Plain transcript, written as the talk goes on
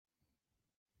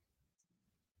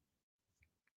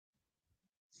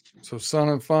So sun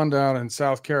and fun down in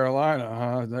South Carolina,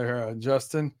 huh? There,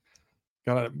 Justin,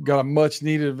 got a much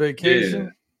needed Yeah,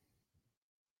 vacation.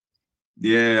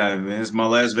 yeah, I mean, it's my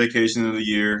last vacation of the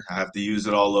year. I have to use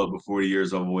it all up before the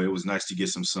year's over with. It was nice to get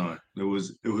some sun. It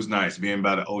was nice being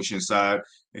by the ocean side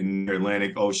in the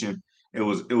Atlantic Ocean. It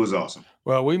was awesome.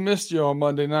 Well, we missed you on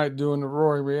Monday night doing the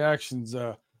Roaring Reactions.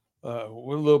 We're a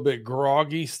little bit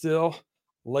groggy still,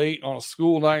 late on a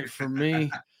school night for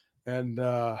me, and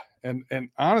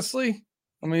honestly,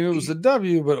 I mean it was a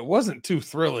W, but it wasn't too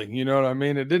thrilling. You know what I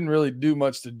mean? It didn't really do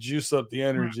much to juice up the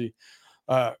energy.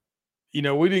 Uh, we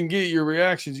didn't get your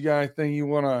reactions. You got anything you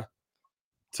want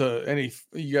to any?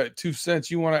 You got 2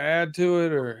 cents you want to add to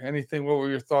it, or anything? What were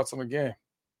your thoughts on the game?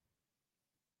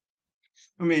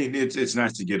 I mean, it's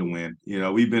nice to get a win.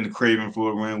 We've been craving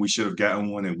for a win. We should have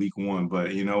gotten one in week one,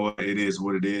 but you know what? It is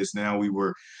what it is. Now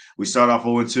we start off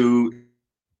 0-2.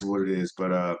 What it is,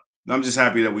 but I'm just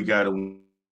happy that we got a win.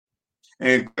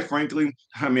 And quite frankly,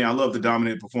 I mean, I love the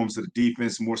dominant performance of the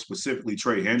defense, more specifically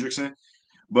Trey Hendrickson.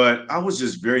 But I was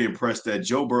just very impressed that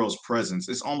Joe Burrow's presence,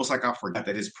 it's almost like I forgot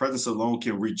that his presence alone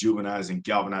can rejuvenate and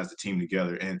galvanize the team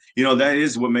together. And, that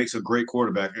is what makes a great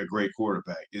quarterback,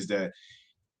 is that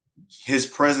his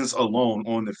presence alone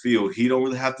on the field, he don't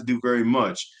really have to do very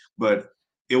much, but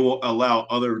it will allow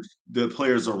the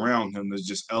players around him to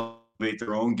just elevate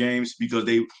their own games because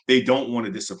they don't want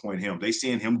to disappoint him. They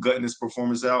seeing him gutting his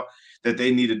performance out, that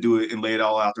they need to do it and lay it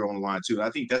all out there on the line too. And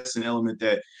I think that's an element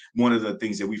that one of the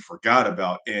things that we forgot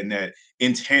about, and that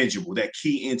intangible, that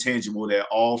key intangible that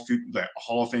that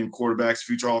Hall of Fame quarterbacks,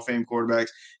 future Hall of Fame quarterbacks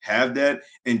have that.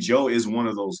 And Joe is one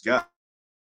of those guys,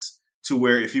 to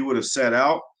where if he would have sat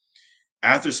out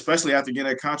especially after getting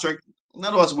that contract,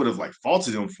 none of us would have like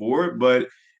faulted him for it, but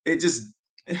it just,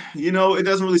 it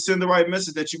doesn't really send the right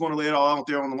message that you want to lay it all out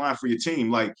there on the line for your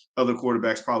team, like other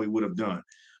quarterbacks probably would have done.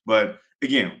 But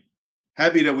again,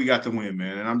 happy that we got the win,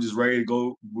 man. And I'm just ready to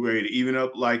go, ready to even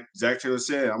up. Like Zach Taylor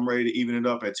said, I'm ready to even it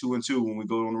up at 2-2 when we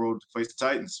go on the road to face the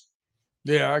Titans.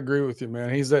 Yeah, I agree with you,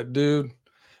 man. He's that dude.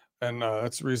 And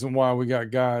that's the reason why we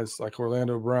got guys like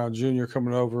Orlando Brown Jr.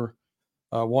 coming over,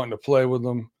 wanting to play with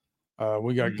them.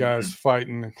 We got guys Mm-hmm.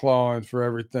 fighting and clawing for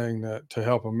everything to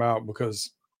help him out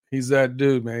because he's that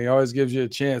dude, man. He always gives you a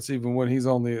chance, even when he's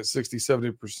only at 60,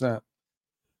 70%.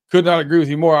 Could not agree with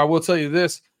you more. I will tell you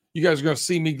this. You guys are going to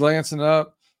see me glancing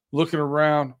up, looking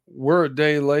around. We're a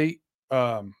day late.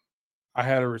 I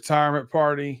had a retirement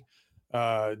party.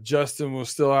 Justin was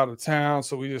still out of town,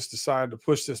 so we just decided to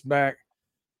push this back.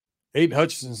 Aiden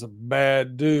Hutchinson's a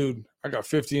bad dude. I got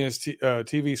 50-inch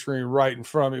TV screen right in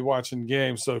front of me watching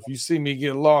games. So if you see me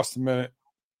get lost a minute,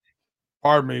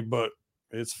 pardon me, but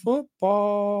it's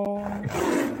football.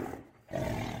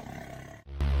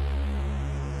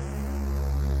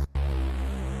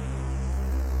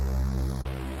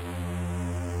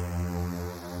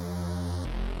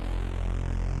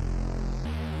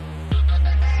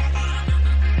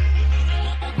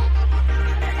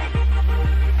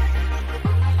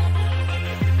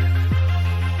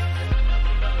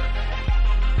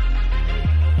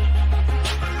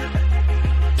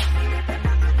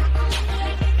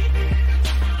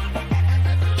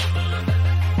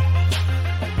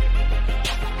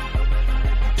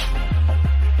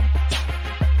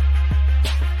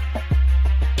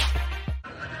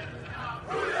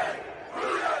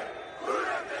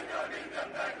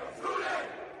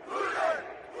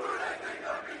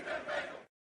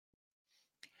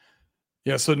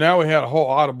 Yeah, so now we had a whole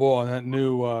audible on that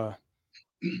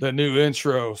new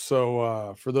intro.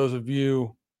 So for those of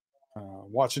you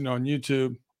watching on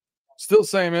YouTube, still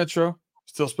same intro,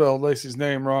 still spelled Lacey's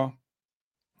name wrong,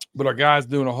 but our guy's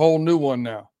doing a whole new one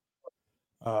now.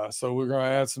 So we're going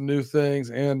to add some new things,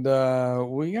 and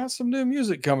we got some new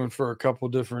music coming for a couple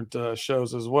different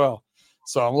shows as well.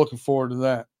 So I'm looking forward to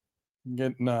that.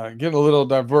 Getting a little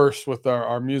diverse with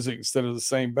our music instead of the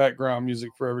same background music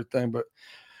for everything. But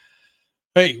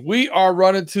hey, we are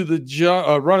running through the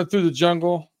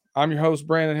jungle. I'm your host,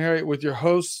 Brandon Harriet, with your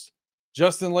hosts,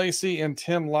 Justin Lacey and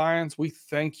Tim Lyons. We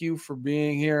thank you for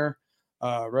being here.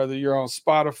 Whether you're on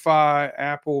Spotify,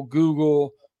 Apple,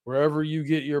 Google, wherever you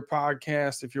get your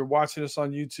podcast. If you're watching us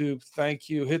on YouTube, thank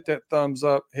you. Hit that thumbs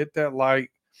up, hit that like,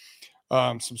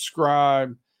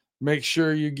 subscribe. Make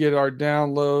sure you get our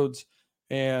downloads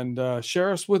and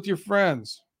share us with your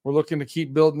friends. We're looking to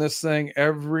keep building this thing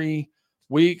every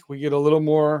week. We get a little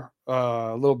more,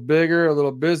 a little bigger, a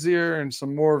little busier, and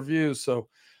some more views. So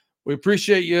we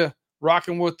appreciate you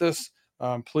rocking with us.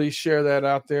 Please share that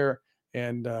out there,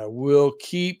 and we'll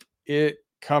keep it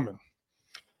coming.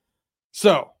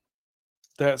 So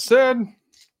that said,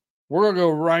 we're going to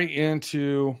go right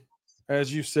into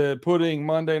as you said, putting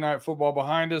Monday Night Football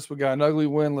behind us. We got an ugly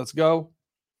win. Let's go.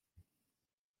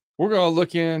 We're going to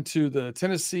look into the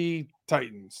Tennessee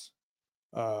Titans.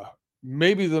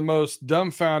 Maybe the most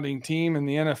dumbfounding team in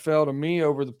the NFL to me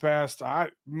over the past. I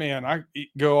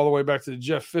go all the way back to the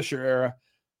Jeff Fisher era.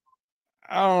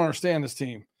 I don't understand this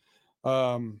team.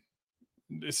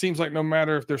 It seems like no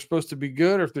matter if they're supposed to be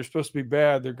good or if they're supposed to be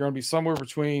bad, they're going to be somewhere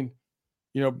between.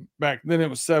 Back then it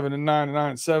was 7-9 and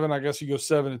 9-7. I guess you go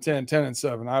 7-10,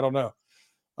 10-7. I don't know.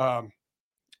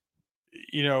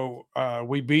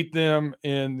 We beat them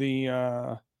in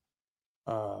the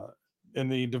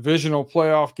divisional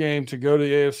playoff game to go to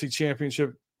the AFC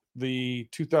Championship the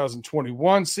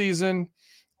 2021 season.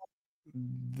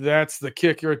 That's the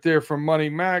kick right there from Money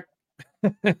Mac.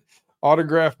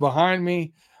 Autograph behind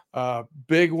me.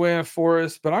 Big win for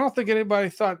us. But I don't think anybody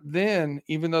thought then,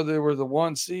 even though they were the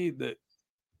 1 seed, that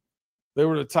they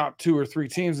were the top 2 or 3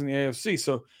 teams in the AFC.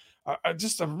 So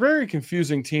just a very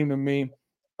confusing team to me.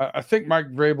 I think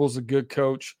Mike Vrabel's a good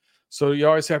coach. So you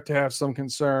always have to have some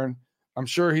concern. I'm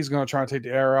sure he's going to try and take the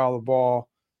air out of the ball,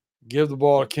 give the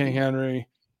ball to King Henry,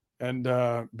 and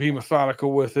be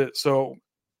methodical with it. So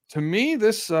to me,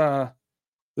 this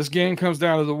game comes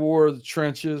down to the war of the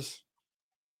trenches.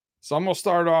 So I'm going to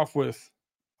start off with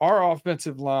our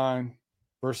offensive line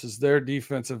versus their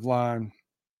defensive line.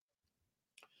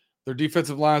 Their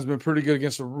defensive line has been pretty good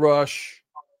against the rush.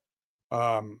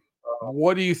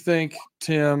 What do you think,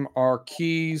 Tim, are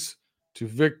keys to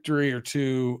victory or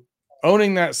to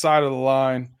owning that side of the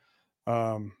line?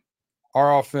 Our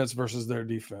offense versus their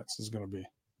defense is going to be.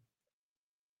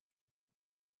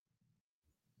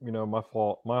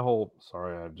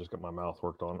 Sorry, I just got my mouth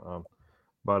worked on.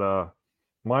 But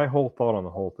my whole thought on the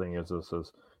whole thing is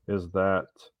that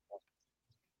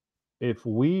if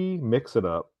we mix it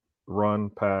up, run,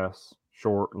 pass,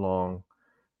 short, long,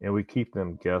 and we keep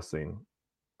them guessing,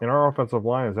 and our offensive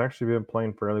line has actually been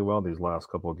playing fairly well these last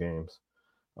couple of games.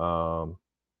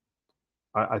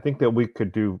 I think that we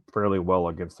could do fairly well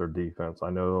against their defense.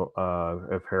 I know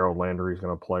if Harold Landry is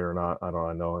going to play or not. I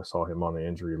don't know. I saw him on the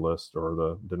injury list or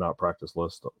the did not practice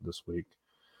list this week.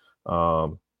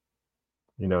 I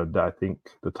think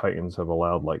the Titans have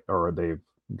allowed they've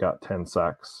got 10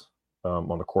 sacks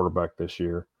on the quarterback this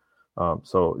year.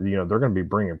 So they're going to be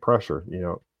bringing pressure.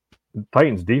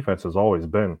 Titans defense has always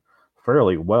been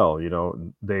fairly well.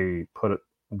 They put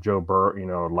Joe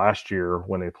Burrow. Last year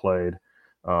when they played.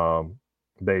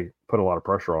 They put a lot of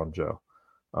pressure on Joe.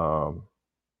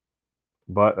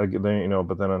 But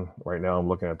then right now I'm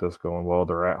looking at this going, well,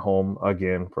 they're at home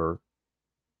again for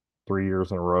 3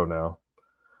 years in a row now.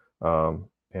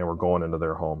 And we're going into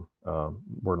their home.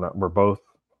 We're both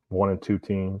 1-2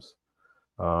 teams.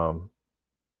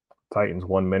 Titans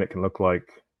 1 minute can look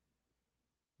like,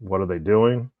 what are they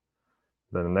doing?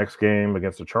 Then the next game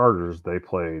against the Chargers, they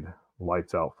played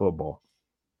lights out football.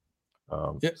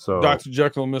 So Dr.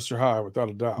 Jekyll and Mr. Hyde, without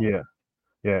a doubt. Yeah.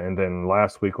 And then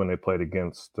last week when they played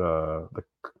against the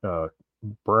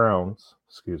Browns,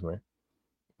 they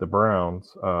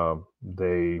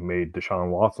made Deshaun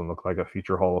Watson look like a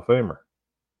future Hall of Famer.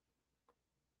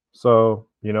 So,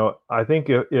 I think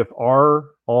if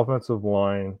our offensive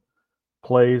line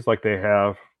plays like they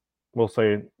have, we'll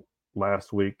say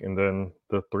last week, and then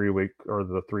the 3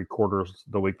 quarters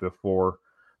the week before,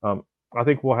 I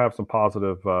think we'll have some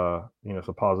positive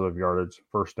yardage,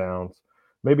 first downs,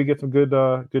 maybe get some good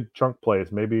chunk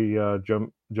plays. Maybe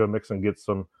Joe Mixon gets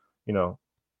some,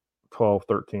 12,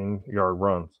 13 yard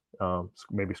runs,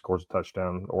 maybe scores a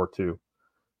touchdown or 2.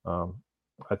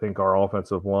 I think our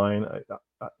offensive line,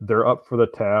 they're up for the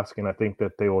task, and I think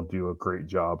that they will do a great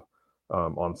job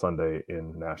on Sunday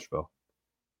in Nashville.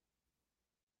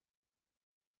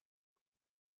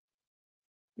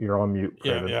 You're on mute,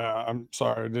 Craven. Yeah. I'm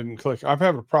sorry, I didn't click. I'm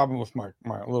having a problem with my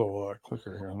little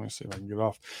clicker here. Let me see if I can get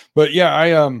off. But yeah,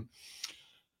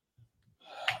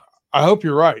 I hope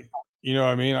you're right.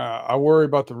 I worry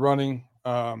about the running.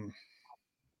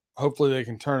 Hopefully they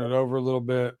can turn it over a little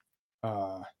bit.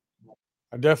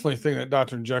 I definitely think that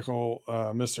Dr. Jekyll,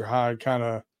 Mr. Hyde kind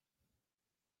of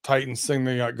Titans thing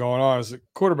they got going on is that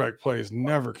quarterback play is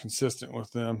never consistent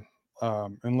with them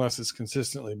unless it's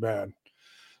consistently bad.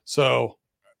 So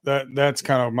that's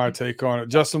kind of my take on it.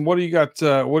 Justin, what do you got?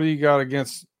 What do you got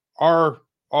against our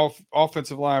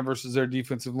offensive line versus their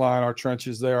defensive line? Our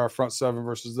trenches there, our front seven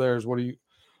versus theirs. What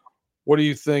do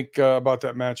you think about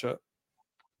that matchup?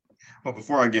 Well,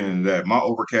 before I get into that, my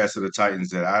overcast of the Titans,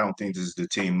 that I don't think this is the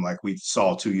team like we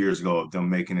saw 2 years ago of them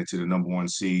making it to the number 1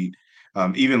 seed.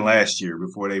 Even last year,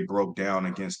 before they broke down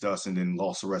against us and then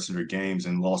lost the rest of their games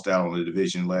and lost out on the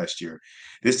division last year.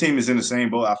 This team is in the same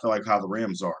boat, I feel like, how the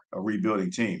Rams are, a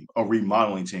rebuilding team, a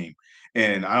remodeling team.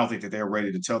 And I don't think that they're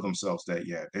ready to tell themselves that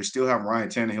yet. They still have Ryan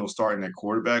Tannehill starting at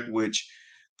quarterback, which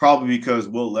probably because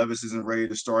Will Levis isn't ready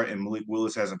to start and Malik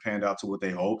Willis hasn't panned out to what they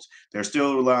hoped. They're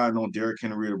still relying on Derrick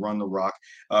Henry to run the rock.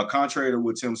 Contrary to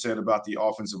what Tim said about the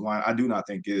offensive line, I do not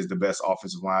think it is the best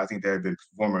offensive line. I think they've been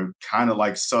performing kind of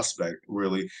like suspect,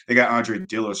 really. They got Andre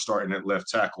Dillard starting at left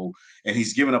tackle, and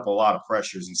he's given up a lot of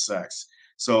pressures and sacks.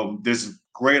 So there's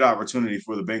great opportunity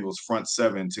for the Bengals front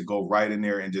seven to go right in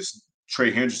there and just Trey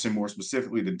Henderson more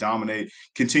specifically to dominate,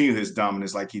 continue his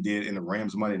dominance like he did in the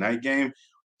Rams Monday night game,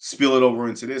 spill it over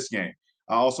into this game.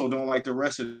 I also don't like the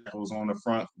rest of the tackles on the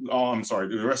front. Oh, I'm sorry,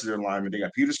 the rest of their linemen. They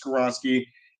got Peter Skoronski,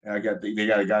 and they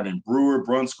got a guy named Brewer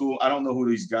Brunskill. I don't know who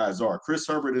these guys are. Chris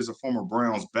Herbert is a former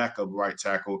Browns backup right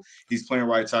tackle. He's playing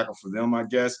right tackle for them, I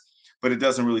guess, but it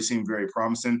doesn't really seem very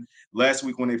promising. Last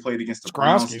week when they played against the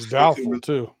Browns, Skoronski's doubtful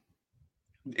too.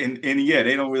 And yeah,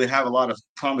 they don't really have a lot of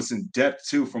promising depth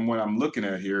too, from what I'm looking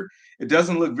at here. It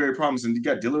doesn't look very promising. You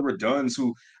got Dillard Duns,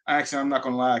 who actually, I'm not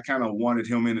gonna lie, I kind of wanted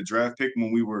him in the draft pick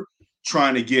when we were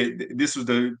trying to get. This was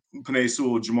the Penei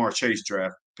Sewell, Jamar Chase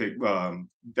draft pick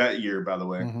that year, by the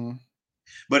way. Mm-hmm.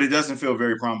 But it doesn't feel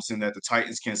very promising that the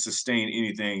Titans can sustain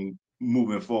anything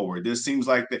moving forward. This seems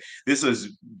like this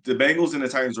is the Bengals and the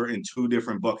Titans are in two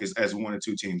different buckets as one and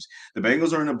two teams. The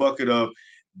Bengals are in a bucket of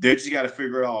they just got to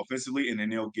figure it out offensively and then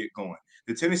they'll get going.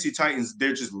 The Tennessee Titans,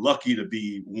 they're just lucky to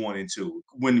be 1-2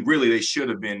 when really they should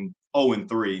have been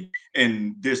 0-3,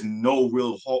 and there's no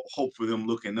real hope for them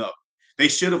looking up. They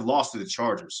should have lost to the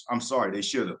Chargers. I'm sorry, they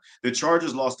should have. The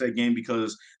Chargers lost that game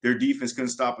because their defense couldn't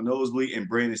stop a nosebleed, and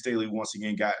Brandon Staley once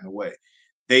again got in the way.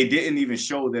 They didn't even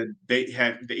show that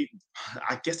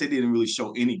I guess they didn't really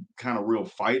show any kind of real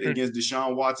fight against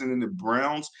Deshaun Watson and the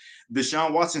Browns.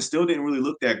 Deshaun Watson still didn't really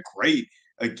look that great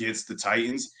against the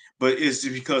Titans, but it's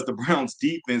just because the Browns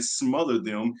defense smothered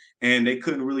them and they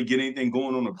couldn't really get anything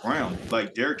going on the ground.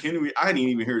 Like Derrick Henry, I didn't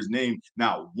even hear his name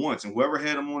not once. And whoever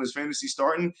had him on his fantasy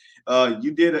starting,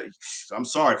 you did it. I'm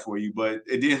sorry for you, but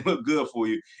it didn't look good for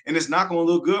you. And it's not going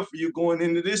to look good for you going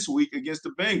into this week against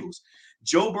the Bengals.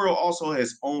 Joe Burrow also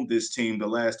has owned this team the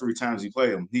last 3 times he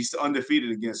played them. He's undefeated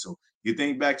against them. You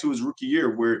think back to his rookie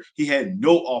year where he had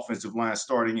no offensive line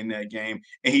starting in that game,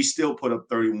 and he still put up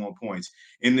 31 points.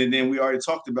 And then we already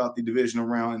talked about the divisional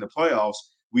round in the playoffs.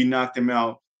 We knocked them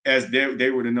out as they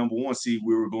were the number 1 seed.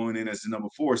 We were going in as the number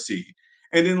 4 seed.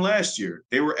 And then last year,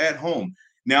 they were at home.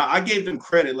 Now, I gave them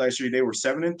credit last year. They were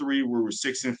 7-3. We were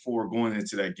 6-4 going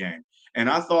into that game. And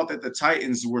I thought that the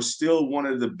Titans were still one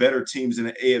of the better teams in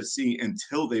the AFC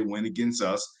until they went against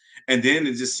us. And then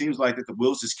it just seems like that the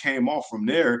wheels just came off from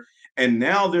there. And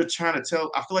now they're trying to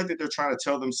I feel like that they're trying to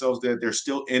tell themselves that they're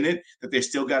still in it, that they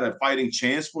still got a fighting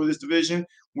chance for this division,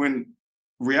 when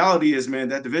reality is, man,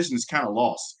 that division is kind of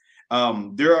lost.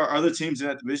 There are other teams in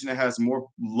that division that has more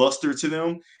luster to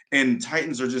them, and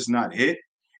Titans are just not it.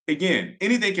 Again,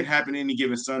 anything can happen any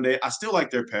given Sunday. I still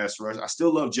like their pass rush. I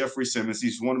still love Jeffrey Simmons.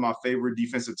 He's one of my favorite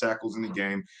defensive tackles in the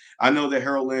game. I know that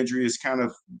Harold Landry is kind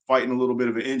of fighting a little bit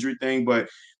of an injury thing, but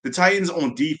the Titans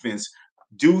on defense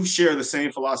do share the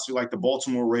same philosophy like the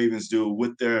Baltimore Ravens do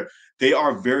with they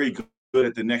are very good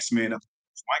at the next man up.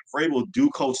 Mike Vrabel do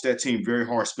coach that team very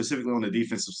hard, specifically on the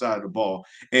defensive side of the ball.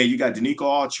 And you got Danico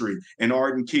Autry and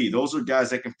Arden Key. Those are guys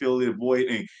that can fill the void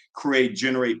and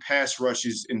generate pass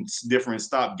rushes and different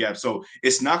stop gaps. So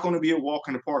it's not going to be a walk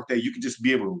in the park that you can just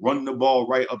be able to run the ball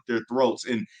right up their throats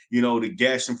and, to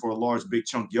gash them for a large, big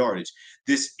chunk yardage.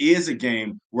 This is a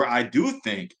game where I do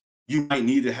think you might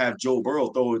need to have Joe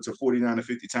Burrow throw it to 49 to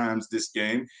 50 times this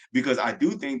game, because I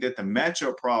do think that the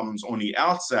matchup problems on the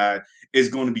outside is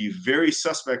going to be very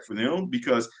suspect for them,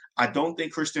 because I don't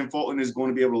think Christian Fulton is going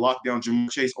to be able to lock down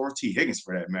Jamar Chase or T. Higgins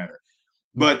for that matter.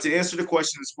 But to answer the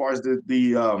question as far as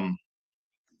the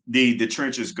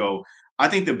trenches go, I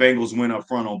think the Bengals win up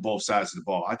front on both sides of the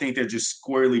ball. I think they're just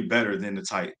squarely better than the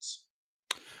Titans.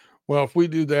 Well, if we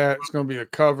do that, it's going to be a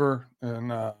cover,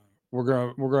 and we're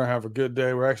gonna have a good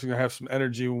day. We're actually gonna have some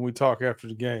energy when we talk after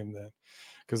the game, then,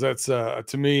 because that's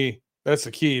to me that's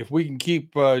the key. If we can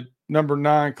keep number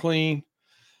 9 clean,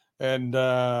 and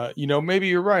maybe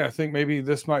you're right. I think maybe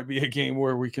this might be a game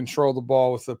where we control the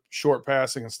ball with the short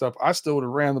passing and stuff. I still would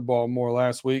have ran the ball more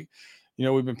last week.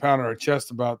 We've been pounding our chest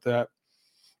about that.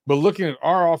 But looking at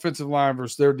our offensive line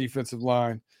versus their defensive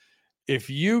line, if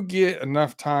you get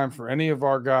enough time for any of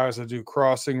our guys to do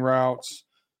crossing routes,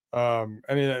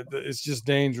 it's just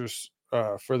dangerous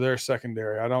for their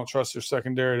secondary. I don't trust their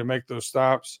secondary to make those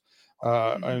stops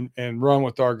and run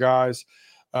with our guys.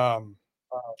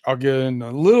 I'll get in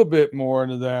a little bit more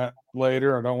into that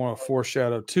later. I don't want to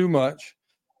foreshadow too much.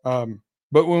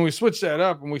 But when we switch that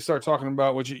up and we start talking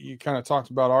about what you kind of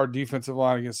talked about, our defensive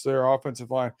line against their offensive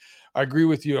line, I agree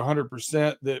with you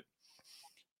 100% that,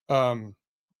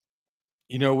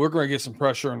 we're going to get some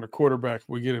pressure on the quarterback if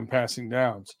we get in passing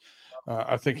downs.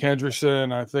 I think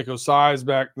Hendrickson, I think Osai's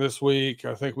back this week.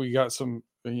 I think we got some,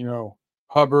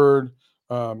 Hubbard,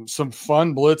 some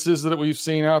fun blitzes that we've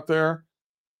seen out there,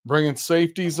 bringing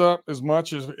safeties up as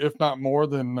much as, if not more,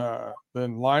 than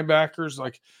linebackers.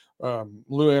 Like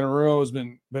Lou Anarumo has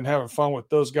been having fun with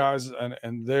those guys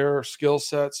and their skill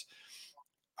sets.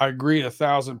 I agree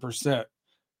 1,000%.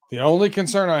 The only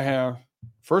concern I have,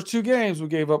 first 2 games, we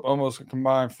gave up almost a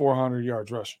combined 400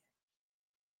 yards rushing.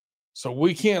 So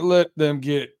we can't let them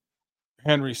get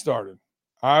Henry started.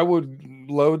 I would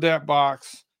load that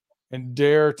box and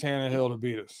dare Tannehill to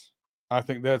beat us. I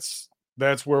think that's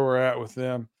where we're at with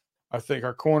them. I think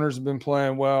our corners have been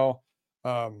playing well.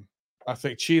 I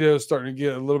think Cheeto's starting to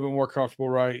get a little bit more comfortable,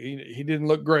 right? He didn't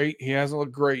look great. He hasn't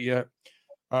looked great yet.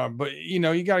 But,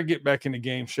 you got to get back into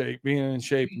game shape. Being in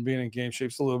shape and being in game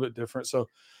shape is a little bit different. So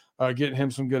getting him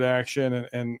some good action.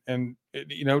 And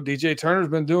DJ Turner's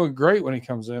been doing great when he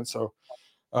comes in. So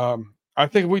I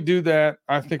think if we do that,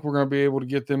 I think we're going to be able to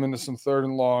get them into some 3rd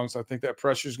and longs. I think that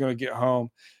pressure is going to get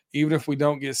home. Even if we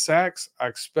don't get sacks, I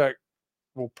expect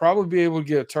we'll probably be able to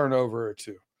get a turnover or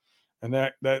 2. And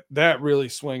that really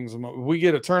swings them. If we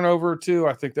get a turnover or 2,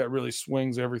 I think that really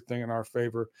swings everything in our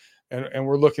favor. And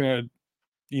we're looking at,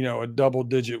 a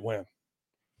double-digit win.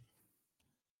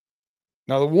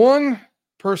 Now, the one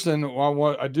person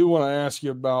I do want to ask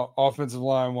you about offensive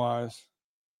line-wise,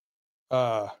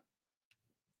 Cordell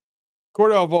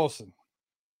Volson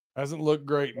hasn't looked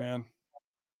great, man.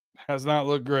 Has not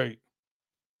looked great.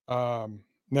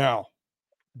 Now,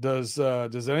 does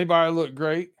anybody look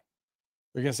great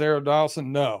against Aaron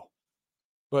Donaldson? No.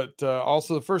 But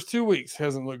also the first 2 weeks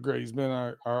hasn't looked great. He's been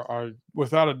our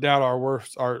without a doubt our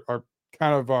worst, our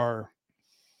kind of our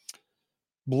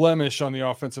blemish on the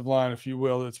offensive line, if you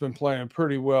will, that's been playing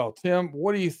pretty well. Tim,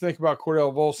 what do you think about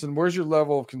Cordell Volson? Where's your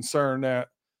level of concern at?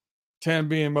 10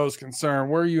 being most concerned.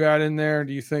 Where are you at in there?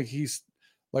 Do you think he's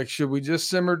like, should we just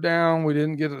simmer down? We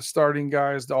didn't get the starting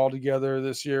guys all together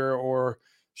this year, or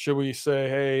should we say,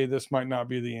 hey, this might not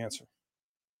be the answer?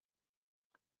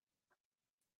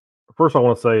 First, I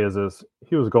want to say is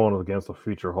he was going against a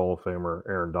future Hall of Famer,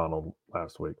 Aaron Donald,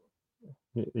 last week.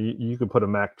 You could put a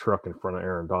Mack truck in front of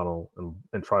Aaron Donald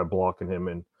and try blocking him,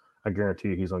 and I guarantee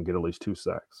you he's going to get at least 2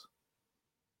 sacks.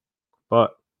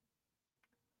 But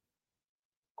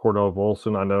Cordell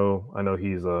Volson, I know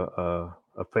he's a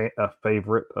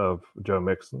favorite of Joe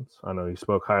Mixon's. I know he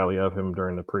spoke highly of him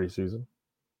during the preseason.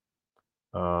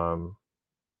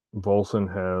 Volson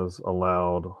has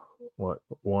allowed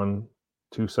 1-2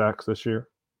 sacks this year.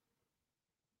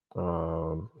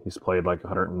 He's played like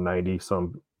 190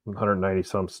 some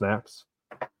snaps.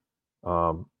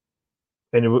 And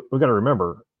we got to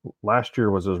remember, last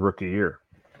year was his rookie year.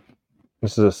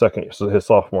 This is his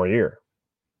sophomore year.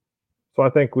 So I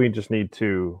think we just need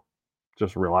to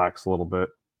just relax a little bit.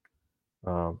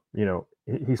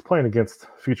 He's playing against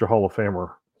future Hall of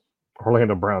Famer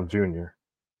Orlando Brown Jr.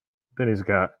 Then he's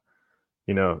got,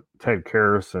 Ted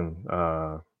Karras and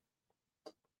oh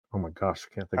my gosh,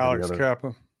 I can't think Alex of the other.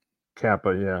 Kappa.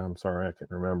 Kappa, yeah, I'm sorry, I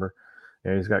can't remember.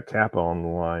 And he's got Kappa on the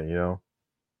line,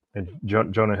 and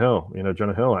Jonah Hill.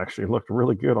 Jonah Hill actually looked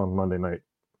really good on Monday night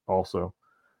also.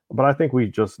 But I think we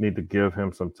just need to give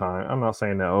him some time. I'm not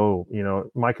saying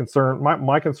that, my concern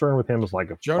with him is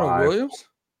like a Jonah 5. Williams?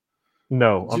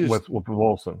 No, with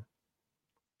Wilson.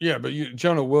 Yeah, but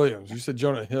Jonah Williams. You said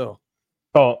Jonah Hill.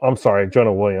 Oh, I'm sorry,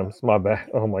 Jonah Williams. My bad.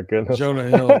 Oh my goodness. Jonah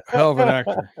Hill, hell of an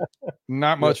actor.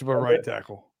 Not much of a right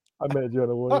tackle. I meant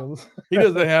Jonah Williams. He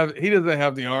doesn't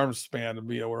have the arm span to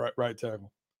be a right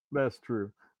tackle. That's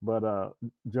true. But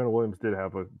Jonah Williams did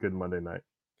have a good Monday night.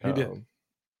 He did.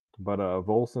 But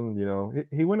Volson,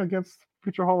 he went against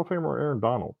future Hall of Famer Aaron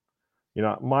Donald.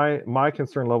 My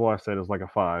concern level, I said, is like a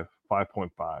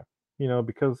 5.5.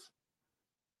 Because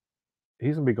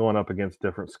he's gonna be going up against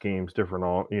different schemes, different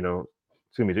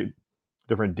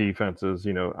different defenses.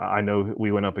 I know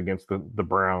we went up against the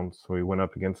Browns. We went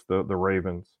up against the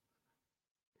Ravens.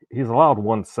 He's allowed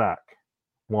 1 sack.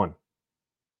 One.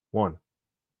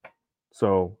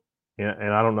 So,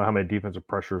 and I don't know how many defensive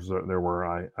pressures there were.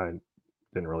 I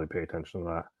didn't really pay attention to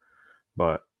that.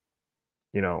 But,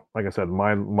 like I said,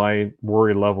 my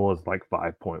worry level is like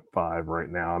 5.5 right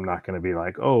now. I'm not going to be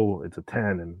like, oh, it's a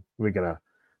 10, and we got to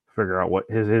figure out what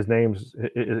his name's.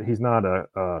 He's not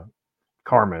a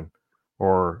Carmen,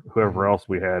 or whoever else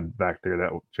we had back there that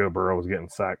Joe Burrow was getting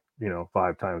sacked,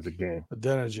 5 times a game.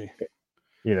 Adeniji.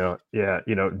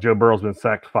 Joe Burrow's been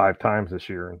sacked 5 times this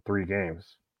year in 3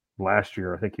 games. Last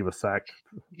year, I think he was sacked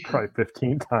probably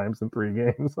 15 times in 3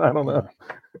 games. I don't know.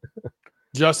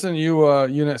 Justin, you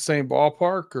in that same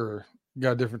ballpark, or you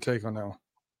got a different take on that one?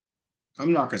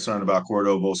 I'm not concerned about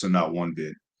Cordell Volson, not one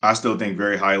bit. I still think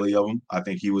very highly of him. I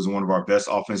think he was one of our best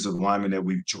offensive linemen that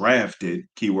we've drafted.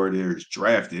 Keyword there is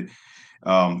drafted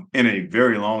in a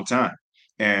very long time.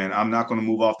 And I'm not going to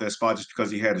move off that spot just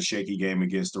because he had a shaky game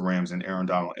against the Rams and Aaron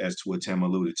Donald, as to what Tim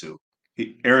alluded to.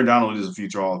 Aaron Donald is a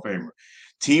future Hall of Famer.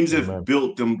 Teams have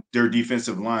built their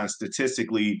defensive line,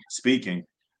 statistically speaking,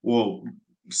 well,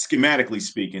 schematically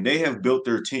speaking, they have built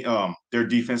their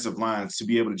defensive lines to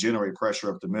be able to generate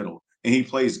pressure up the middle. And he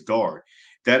plays guard.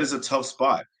 That is a tough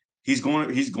spot. He's going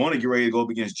to get ready to go up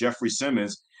against Jeffrey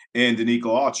Simmons and Danico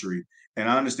Autry. And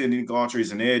I understand Danico Autry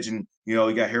is an edge, and he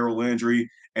got Harold Landry,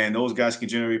 and those guys can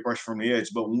generate pressure from the edge.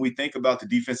 But when we think about the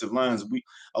defensive lines,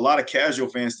 a lot of casual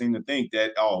fans seem to think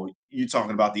that, you're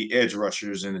talking about the edge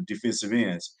rushers and the defensive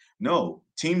ends. No,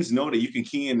 teams know that you can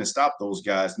key in to stop those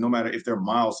guys, no matter if they're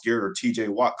Myles Garrett or TJ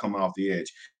Watt coming off the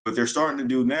edge. What they're starting to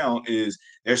do now is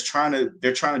they're trying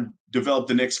to develop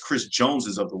the next Chris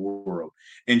Joneses of the world.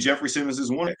 And Jeffrey Simmons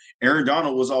is one of that. Aaron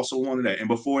Donald was also one of that. And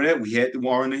before that, we had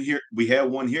one here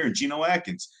in Geno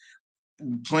Atkins.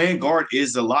 Playing guard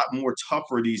is a lot more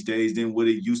tougher these days than what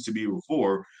it used to be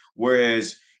before.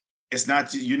 Whereas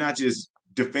you're not just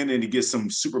defending to get some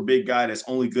super big guy that's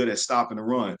only good at stopping the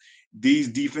run. These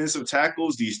defensive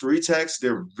tackles, these 3 techs,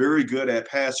 they're very good at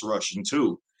pass rushing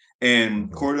too.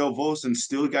 And Cordell Volson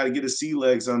still got to get his sea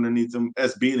legs underneath him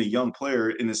as being a young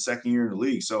player in his second year in the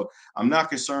league. So I'm not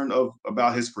concerned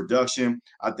about his production.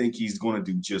 I think he's going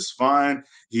to do just fine.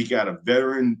 He got a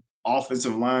veteran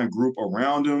offensive line group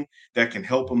around him that can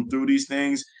help him through these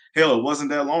things. Hell, it wasn't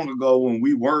that long ago when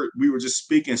we were just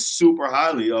speaking super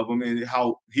highly of him and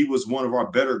how he was one of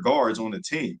our better guards on the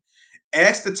team.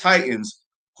 Ask the Titans,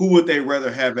 who would they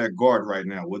rather have at guard right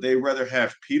now? Would they rather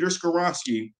have Peter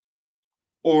Skoronski,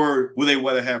 or would they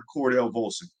rather have Cordell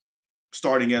Volson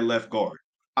starting at left guard?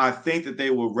 I think that they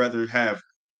would rather have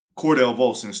Cordell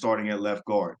Volson starting at left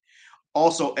guard.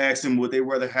 Also ask them, would they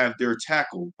rather have their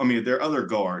other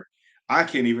guard? I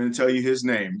can't even tell you his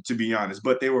name, to be honest,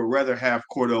 but they would rather have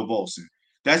Cordell Volson.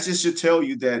 That just should tell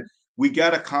you that we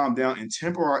got to calm down and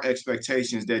temper our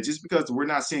expectations, that just because we're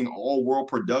not seeing all-world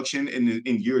production in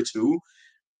year 2,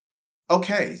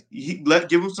 okay,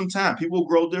 give him some time. People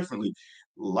grow differently.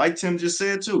 Like Tim just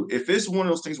said, too, if it's one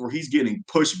of those things where he's getting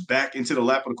pushed back into the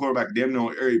lap of the quarterback, damn near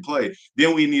on every play,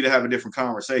 then we need to have a different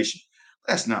conversation.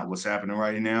 That's not what's happening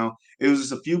right now. It was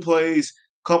just a few plays,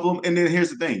 couple of them, and then here's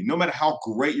the thing. No matter how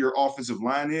great your offensive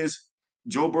line is,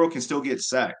 Joe Burrow can still get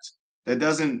sacked. That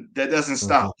doesn't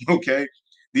stop, okay?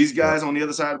 These guys on the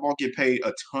other side of the ball get paid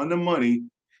a ton of money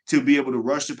to be able to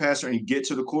rush the passer and get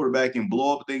to the quarterback and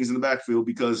blow up things in the backfield,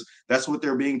 because that's what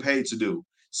they're being paid to do.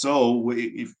 So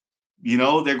if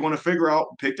they're going to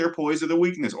pick their poise or their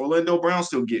weakness. Orlando Brown's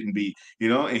still getting beat,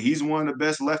 and he's one of the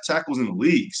best left tackles in the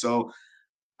league. So,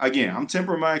 again, I'm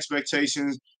tempering my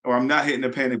expectations, or I'm not hitting the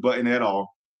panic button at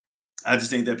all. I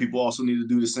just think that people also need to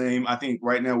do the same. I think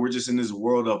right now we're just in this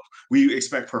world of we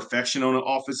expect perfection on the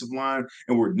offensive line,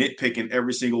 and we're nitpicking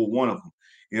every single one of them.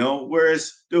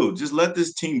 Whereas, dude, just let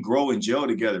this team grow and gel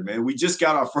together, man. We just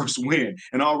got our first win,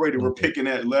 and already we're picking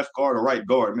at left guard or right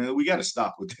guard, man. We got to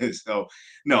stop with this. So,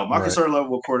 no, my concern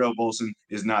level with Cordell Volson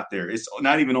is not there. It's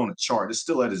not even on the chart. It's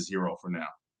still at a 0 for now.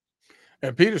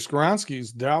 And Peter Skoronski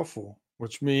is doubtful,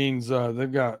 which means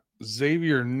they've got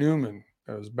Xavier Newman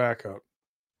as backup.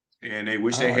 And they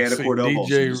wish they had a Cordell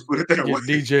Volson. Just put it that way.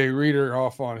 DJ Reader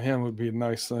off on him would be a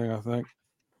nice thing, I think.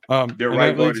 Their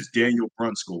right guard is Daniel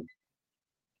Brunskill.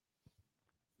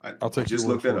 I'll take just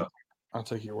look that up. I'll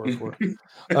take your word for it.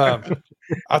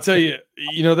 I'll tell you,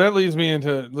 that leads me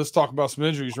into, let's talk about some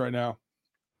injuries right now.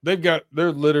 They're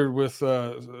littered with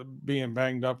being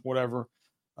banged up, whatever.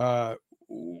 Knock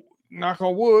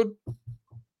on wood,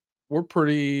 we're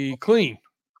pretty clean.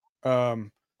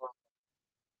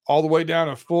 All the way down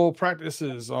to full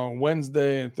practices on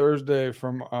Wednesday and Thursday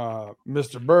from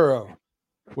Mr. Burrow,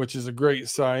 which is a great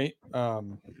sight.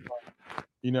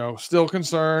 Still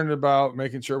concerned about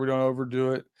making sure we don't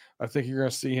overdo it. I think you're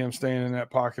going to see him staying in that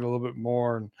pocket a little bit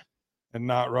more and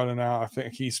not running out. I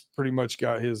think he's pretty much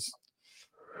got his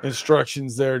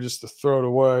instructions there just to throw it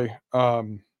away.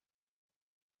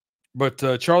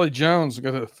 But Charlie Jones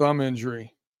got a thumb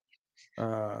injury.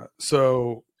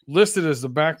 So listed as the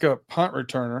backup punt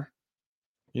returner.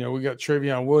 We got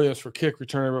Travion Williams for kick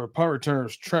returner, but punt returner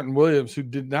is Trenton Williams, who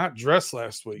did not dress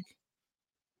last week.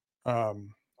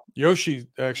 Yoshi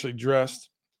actually dressed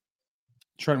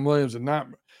Trent Williams, and not.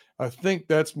 I think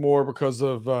that's more because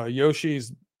of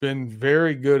Yoshi's been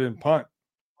very good in punt,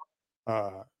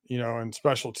 and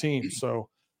special teams. So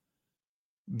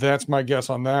that's my guess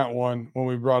on that one when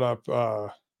we brought up,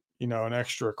 an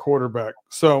extra quarterback.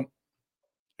 So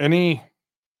any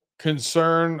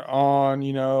concern on,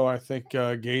 I think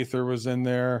Gaither was in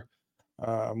there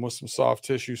with some soft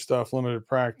tissue stuff, limited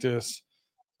practice.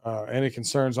 Any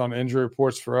concerns on injury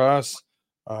reports for us?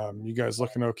 You guys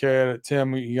looking okay at it?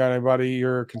 Tim, you got anybody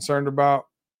you're concerned about?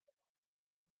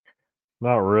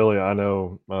 Not really. I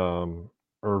know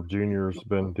Irv Jr.'s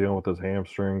been dealing with his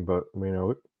hamstring, but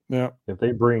Yeah. if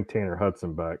they bring Tanner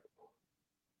Hudson back,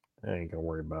 I ain't gonna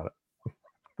worry about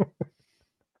it.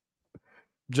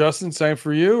 Justin, same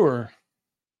for you, or?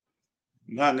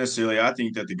 Not necessarily. I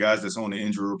think that the guys that's on the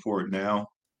injury report now,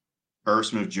 Irv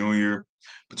Smith Jr.,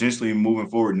 potentially moving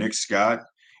forward, Nick Scott,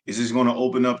 is just going to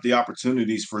open up the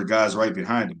opportunities for guys right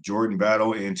behind him, Jordan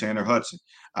Battle and Tanner Hudson.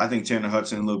 I think Tanner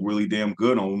Hudson looked really damn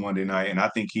good on Monday night, and I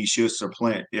think he should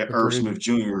supplant Irv Smith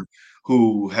Jr.,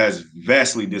 who has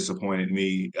vastly disappointed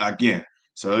me again.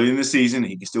 So in the season,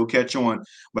 he can still catch on,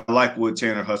 but I like what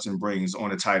Tanner Hudson brings on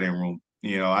the tight end room.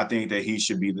 I think that he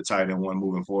should be the tight end one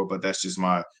moving forward, but that's just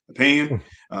my opinion.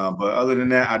 But other than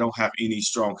that, I don't have any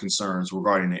strong concerns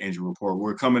regarding the injury report.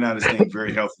 We're coming out of this thing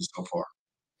very healthy so far.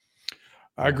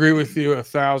 I agree with you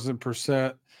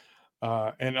 1,000%.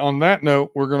 And on that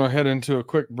note, we're going to head into a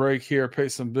quick break here, pay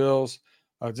some bills.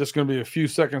 Just going to be a few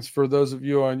seconds for those of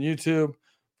you on YouTube.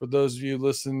 For those of you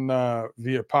listening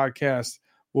via podcast,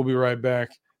 we'll be right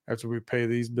back after we pay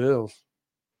these bills.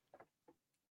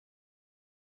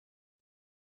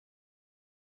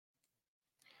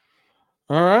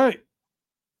 All right.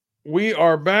 We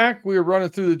are back. We are running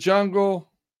through the jungle.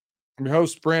 I'm your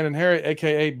host, Brandon Harry,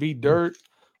 a.k.a. B Dirt,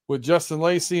 with Justin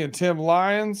Lacey and Tim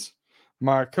Lyons,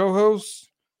 my co-hosts.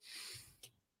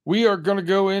 We are going to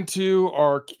go into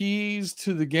our keys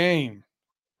to the game.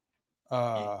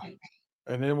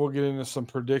 And then we'll get into some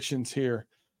predictions here.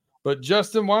 But,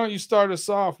 Justin, why don't you start us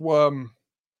off?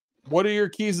 What are your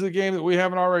keys to the game that we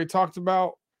haven't already talked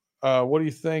about? What do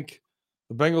you think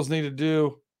the Bengals need to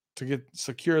do to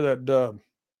secure that dub?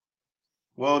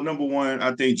 Well, number one,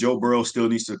 I think Joe Burrow still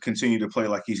needs to continue to play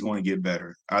like he's going to get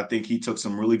better. I think he took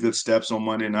some really good steps on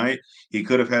Monday night. He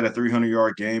could have had a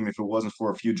 300-yard game if it wasn't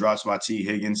for a few drops by T.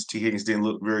 Higgins. T. Higgins didn't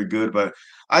look very good, but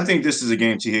I think this is a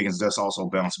game T. Higgins does also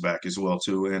bounce back as well,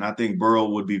 too. And I think Burrow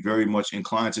would be very much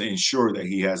inclined to ensure that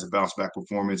he has a bounce-back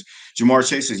performance. Jamar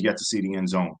Chase has yet to see the end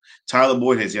zone. Tyler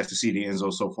Boyd has yet to see the end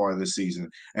zone so far this season.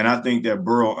 And I think that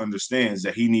Burrow understands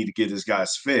that he needs to get his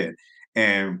guys fed.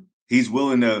 And he's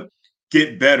willing to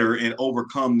get better and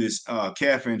overcome this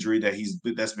calf injury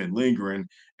that's been lingering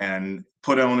and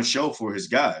put on a show for his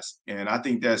guys. And I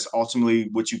think that's ultimately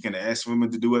what you can ask him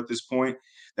to do at this point.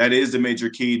 That is the major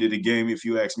key to the game, if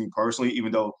you ask me personally,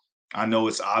 even though I know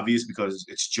it's obvious because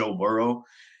it's Joe Burrow.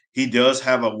 He does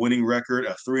have a winning record,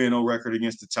 a 3-0 record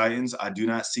against the Titans. I do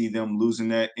not see them losing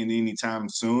that in any time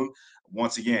soon.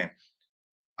 Once again,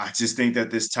 I just think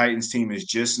that this Titans team is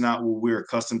just not what we're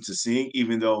accustomed to seeing,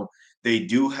 even though they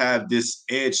do have this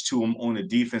edge to them on the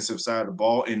defensive side of the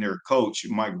ball, and their coach,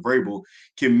 Mike Vrabel,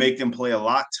 can make them play a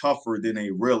lot tougher than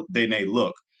they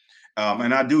look.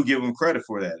 And I do give them credit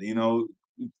for that.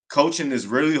 Coaching is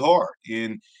really hard.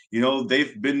 And,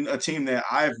 they've been a team that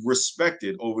I've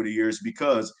respected over the years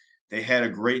because they had a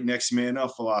great next man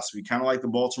up philosophy, kind of like the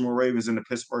Baltimore Ravens and the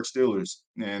Pittsburgh Steelers.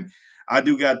 And I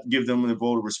do got to give them the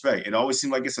vote of respect. It always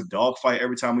seems like it's a dogfight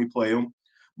every time we play them.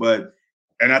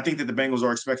 And I think that the Bengals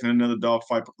are expecting another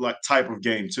dogfight like type of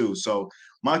game too. So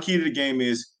my key to the game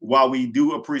is, while we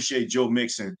do appreciate Joe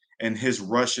Mixon and his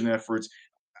rushing efforts,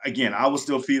 again, I will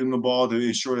still feed them the ball to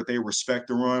ensure that they respect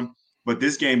the run. But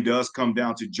this game does come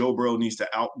down to Joe Burrow needs to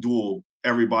outduel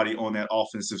everybody on that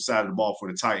offensive side of the ball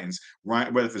for the Titans.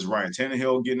 Right, whether if it's Ryan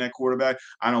Tannehill getting that quarterback,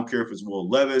 I don't care if it's Will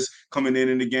Levis coming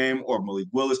in the game or Malik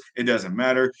Willis. It doesn't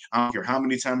matter. I don't care how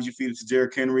many times you feed it to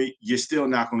Derrick Henry. You're still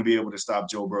not going to be able to stop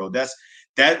Joe Burrow.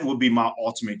 That would be my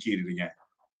ultimate key to the game.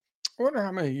 I wonder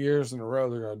how many years in a row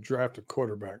they're going to draft a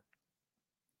quarterback.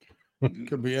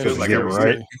 Could be Feels like interesting.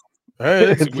 Right.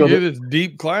 Hey, we get this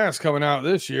deep class coming out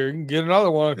this year. You can get another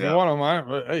one if you want them.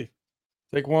 But hey,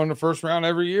 take one in the first round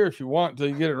every year if you want until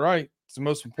you get it right. It's the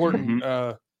most important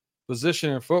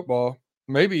position in football,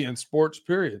 maybe in sports,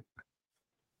 period.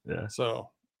 Yeah.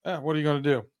 So, what are you going to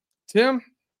do? Tim,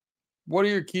 what are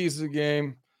your keys to the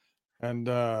game? And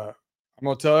I'm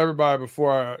going to tell everybody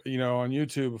before on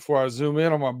YouTube, before I zoom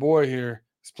in on my boy here,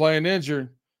 he's playing injured,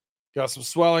 got some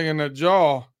swelling in the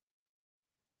jaw.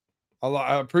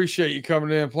 I appreciate you coming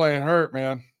in and playing hurt,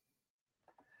 man.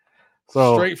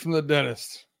 So straight from the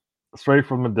dentist. Straight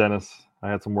from the dentist. I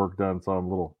had some work done, so I'm a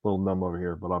little numb over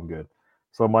here, but I'm good.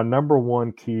 So my number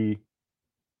one key,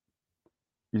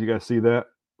 you guys see that?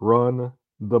 Run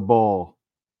the ball.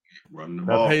 Run the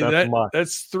ball. Hey,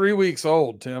 that's 3 weeks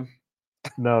old, Tim.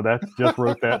 No, that's just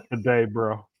wrote that today,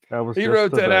 bro. He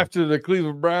wrote that after the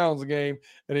Cleveland Browns game,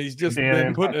 and he's just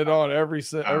been putting it on ever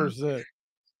since.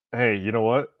 Hey, you know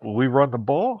what? We run the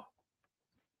ball.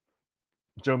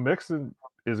 Joe Mixon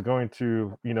is going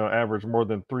to, average more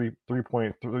than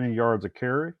 3.3 yards a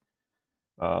carry.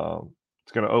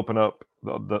 It's going to open up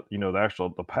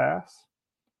the pass.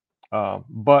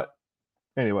 But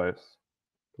anyways,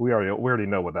 we already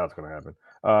know what that's going to happen.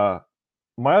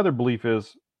 My other belief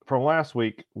is from last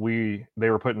week they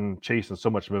were putting Chase in so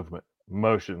much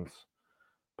motions,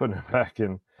 putting him back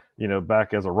in,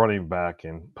 back as a running back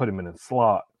and put him in a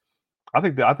slot. I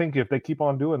think if they keep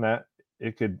on doing that,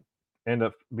 it could end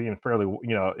up being fairly,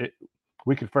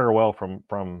 we could fare well from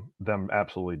them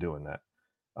absolutely doing that.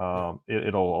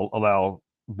 It'll allow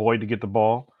Boyd to get the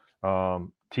ball.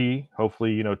 T,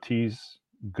 hopefully, T's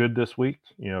good this week,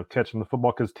 catching the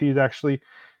football, because T's actually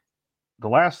the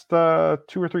last 2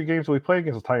 or 3 games that we played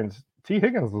against the Titans, T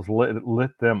Higgins has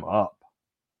lit them up.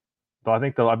 So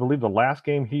I believe the last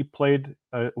game he played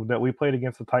that we played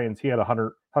against the Titans, he had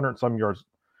 100 some yards,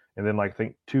 and then I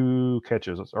think 2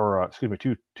 catches, or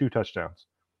two touchdowns.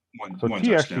 One T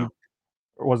touchdown. Actually,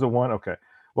 was it one? Okay.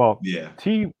 Well, yeah.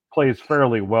 T plays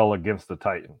fairly well against the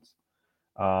Titans,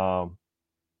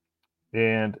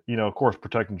 and of course,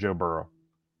 protecting Joe Burrow.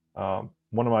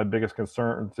 One of my biggest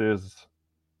concerns is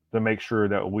to make sure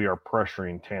that we are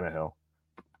pressuring Tannehill.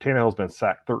 Tannehill's been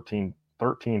sacked 13.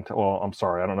 Well, I'm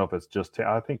sorry, I don't know if it's just.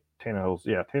 I think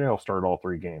Tannehill started all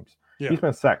 3 games. Yeah. He's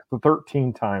been sacked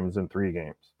 13 times in 3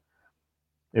 games.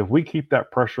 If we keep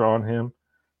that pressure on him,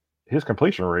 his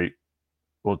completion rate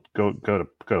will go to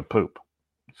poop.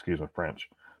 Excuse my French.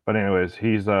 But anyways,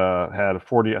 he's had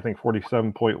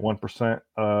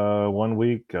 47.1% 1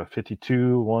 week,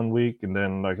 52 1 week, and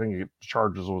then I think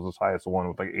Chargers was as high as the one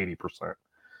with 80%.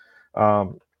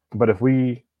 But if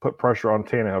we put pressure on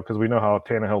Tannehill, because we know how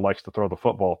Tannehill likes to throw the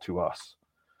football to us,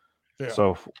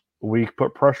 so if we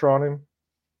put pressure on him,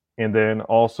 and then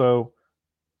also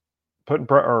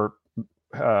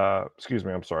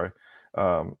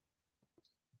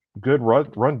good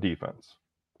run defense.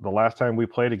 The last time we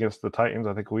played against the Titans,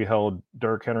 I think we held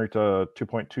Derrick Henry to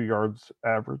 2.2 yards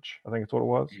average. I think it's what it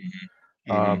was.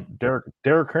 Mm-hmm.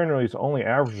 Derrick Henry is only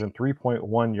averaging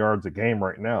 3.1 yards a game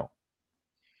right now.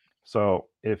 So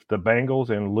if the Bengals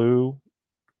and Lou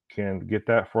can get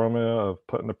that formula of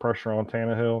putting the pressure on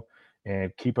Tannehill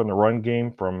and keeping the run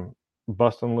game from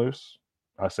busting loose,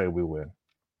 I say we win.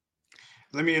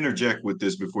 Let me interject with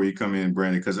this before you come in,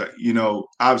 Brandon, because,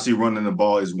 obviously running the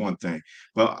ball is one thing,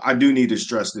 but I do need to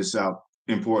stress this out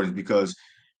important because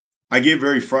I get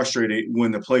very frustrated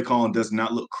when the play calling does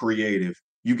not look creative.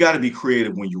 You got to be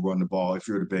creative when you run the ball if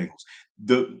you're the Bengals.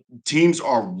 The teams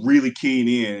are really keying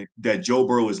in that Joe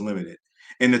Burrow is limited,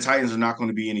 and the Titans are not going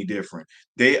to be any different.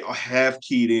 They have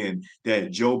keyed in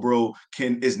that Joe Burrow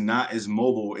is not as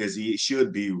mobile as he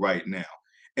should be right now.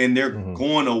 And they're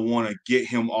going to want to get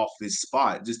him off this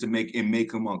spot just to make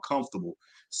him uncomfortable.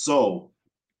 So,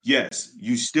 yes,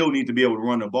 you still need to be able to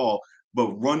run the ball,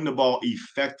 but run the ball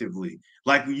effectively.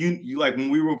 Like like when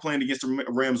we were playing against the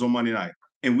Rams on Monday night,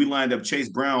 and we lined up Chase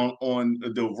Brown on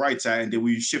the right side, and then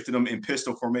we shifted them in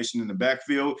pistol formation in the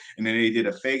backfield, and then they did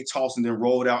a fake toss and then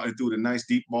rolled out and threw the nice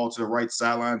deep ball to the right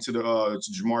sideline to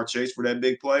Jamar Chase for that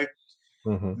big play.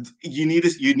 Mm-hmm. You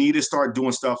need to start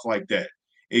doing stuff like that.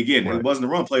 Again, right. It wasn't a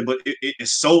run play, but it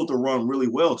sold the run really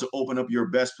well to open up your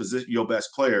best position, your best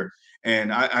player.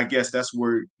 And I guess that's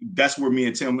where me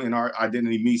and Tim and our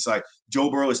identity meets. Like Joe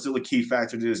Burrow is still a key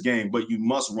factor to this game, but you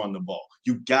must run the ball.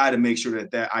 You got to make sure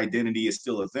that identity is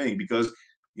still a thing because,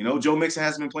 Joe Mixon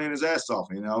hasn't been playing his ass off,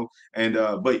 and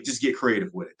but just get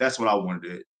creative with it. That's what I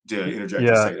wanted to interject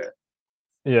and say that.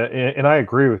 Yeah, and I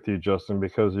agree with you, Justin,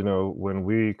 because, when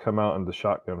we come out in the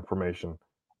shotgun formation,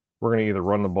 we're going to either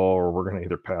run the ball or we're going to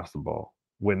either pass the ball.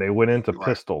 When they went into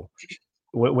pistol,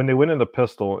 when they went into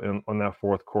pistol on that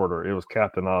fourth quarter, it was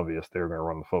captain obvious they were going to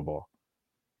run the football.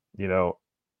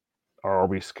 Are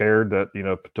we scared that,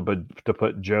 to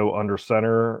put Joe under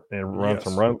center and run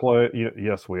some run play?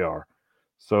 Yes, we are.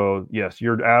 So, yes,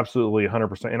 you're absolutely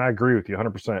 100%. And I agree with you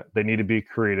 100%. They need to be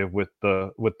creative with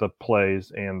the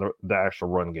plays and the actual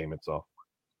run game itself.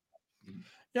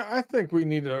 Yeah, I think we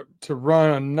need to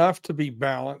run enough to be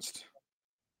balanced,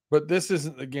 but this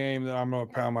isn't the game that I'm going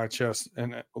to pound my chest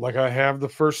and like I have the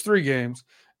first 3 games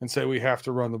and say we have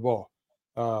to run the ball.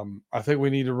 I think we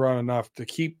need to run enough to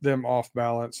keep them off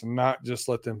balance and not just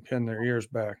let them pin their ears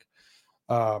back.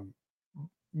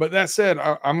 But that said,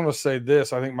 I'm going to say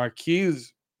this. I think my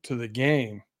keys to the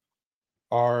game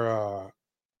are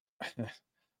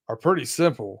are pretty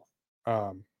simple.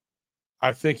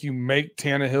 I think you make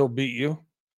Tannehill beat you.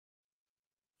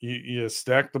 You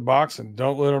stack the box and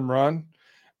don't let them run.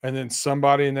 And then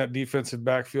somebody in that defensive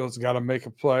backfield's got to make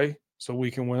a play so we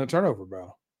can win a turnover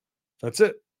battle. That's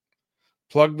it.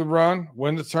 Plug the run,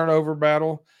 win the turnover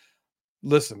battle.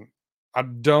 Listen, I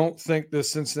don't think the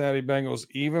Cincinnati Bengals,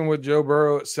 even with Joe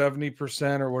Burrow at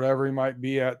 70% or whatever he might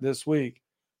be at this week,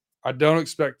 I don't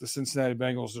expect the Cincinnati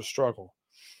Bengals to struggle.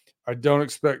 I don't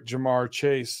expect Jamar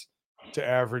Chase to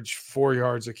average 4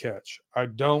 yards a catch. I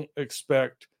don't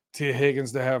expect T.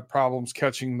 Higgins to have problems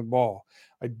catching the ball.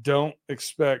 I don't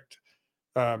expect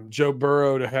Joe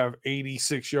Burrow to have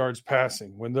 86 yards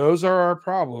passing. When those are our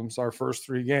problems, our first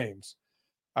 3 games,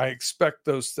 I expect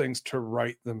those things to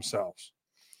right themselves.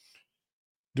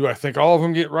 Do I think all of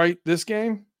them get right this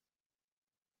game?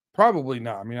 Probably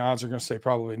not. I mean, odds are going to say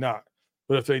probably not.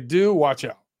 But if they do, watch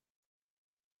out.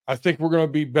 I think we're going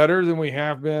to be better than we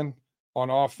have been on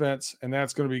offense, and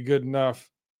that's going to be good enough.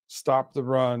 Stop the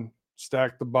run,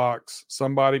 stack the box.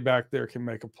 Somebody back there can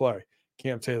make a play.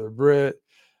 Cam Taylor-Britt,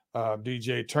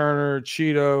 DJ Turner,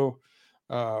 Cheeto,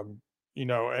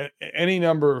 any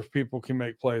number of people can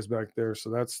make plays back there. So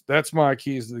that's my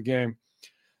keys to the game.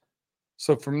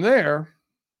 So from there,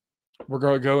 we're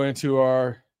going to go into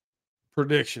our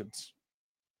predictions.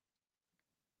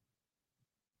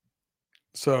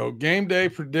 So game day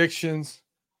predictions,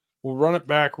 we'll run it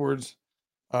backwards.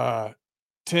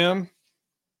 Tim,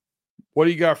 what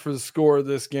do you got for the score of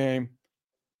this game?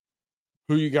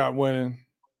 Who you got winning?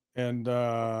 And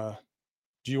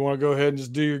do you want to go ahead and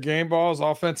just do your game balls,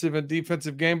 offensive and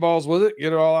defensive game balls with it?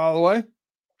 Get it all out of the way?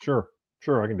 Sure,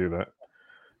 I can do that.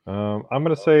 I'm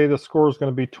going to say the score is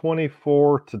going to be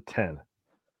 24-10.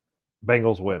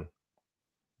 Bengals win.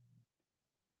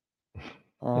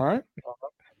 All right.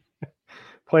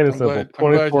 Plain and simple. I'm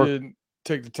glad you didn't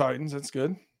take the Titans. That's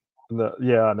good.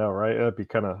 Yeah, I know, right? That'd be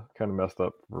kind of messed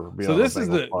up for being. So this is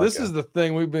the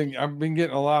thing I've been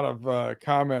getting a lot of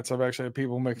comments. I've actually had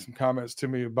people make some comments to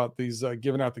me about these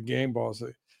giving out the game balls.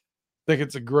 They think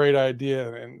it's a great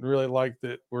idea and really like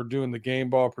that we're doing the game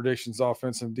ball predictions,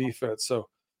 offense and defense. So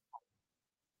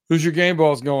who's your game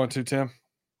balls going to, Tim?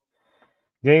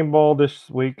 Game ball this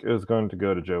week is going to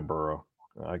go to Joe Burrow.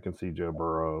 I can see Joe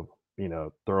Burrow,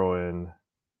 throw in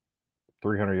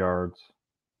 300 yards,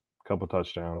 a couple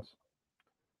touchdowns.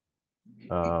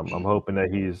 I'm hoping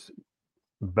that he's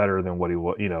better than what he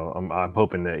was. I'm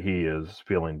hoping that he is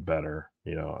feeling better.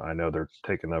 I know they're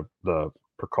taking the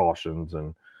precautions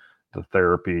and the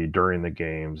therapy during the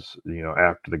games,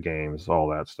 after the games, all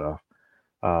that stuff.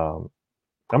 I'm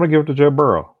going to give it to Joe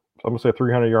Burrow. So I'm going to say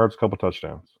 300 yards, a couple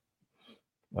touchdowns.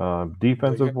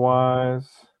 Defensive wise,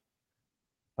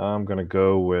 I'm going to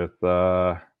go with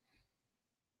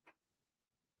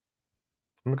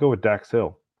Dax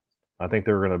Hill. I think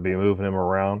they're going to be moving him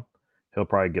around. He'll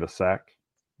probably get a sack.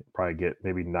 He'll probably get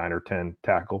maybe 9 or 10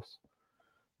 tackles.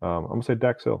 I'm going to say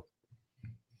Dax Hill.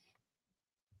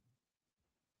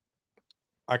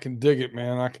 I can dig it,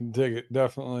 man. I can dig it.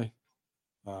 Definitely.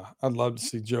 I'd love to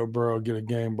see Joe Burrow get a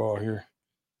game ball here.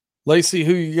 Lacey,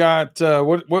 who you got?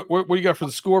 What you got for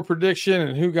the score prediction,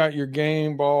 and who got your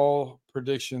game ball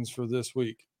predictions for this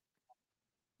week?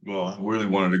 Well, I really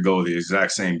wanted to go the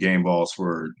exact same game balls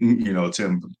for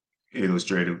Tim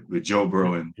illustrated with Joe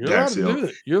Burrow and Dax Hill.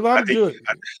 You're allowed to do it.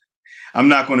 I'm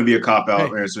not going to be a cop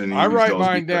out answering. I write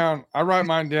mine down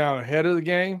ahead of the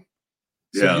game.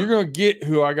 So you're going to get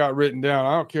who I got written down.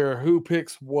 I don't care who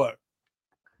picks what.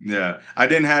 Yeah, I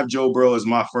didn't have Joe Burrow as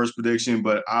my first prediction,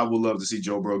 but I would love to see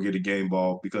Joe Burrow get a game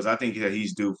ball because I think that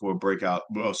he's due for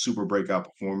a super breakout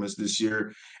performance this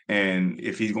year. And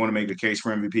if he's going to make the case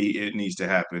for MVP, it needs to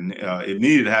happen. It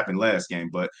needed to happen last game,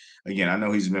 but again, I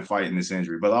know he's been fighting this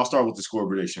injury. But I'll start with the score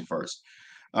prediction first.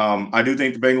 I do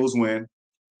think the Bengals win.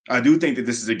 I do think that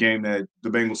this is a game that the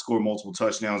Bengals score multiple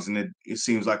touchdowns, and it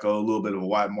seems like a little bit of a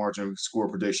wide margin score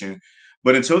prediction.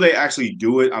 But until they actually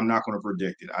do it, I'm not going to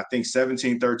predict it. I think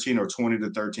 17-13 or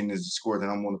 20-13 is the score that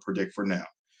I'm going to predict for now.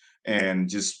 And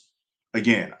just,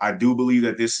 again, I do believe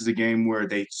that this is a game where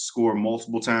they score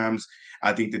multiple times.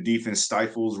 I think the defense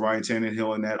stifles Ryan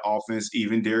Tannehill in that offense,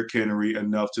 even Derrick Henry,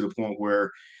 enough to the point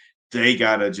where they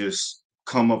got to just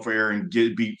come up for air and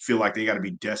feel like they got to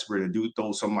be desperate and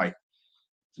throw some like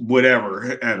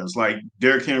whatever at us. Like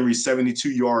Derrick Henry's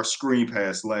 72-yard screen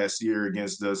pass last year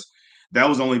against us. That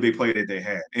was the only big play that they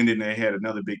had. And then they had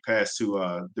another big pass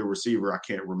to the receiver. I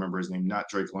can't remember his name, not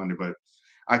Drake London, but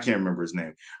I can't remember his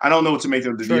name. I don't know what to make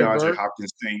of the Trey DeAndre Burke.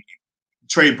 Hopkins thing.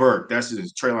 Trey Burke, that's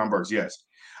his Traylon Burks, yes.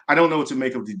 I don't know what to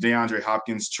make of the DeAndre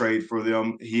Hopkins trade for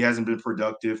them. He hasn't been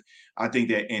productive. I think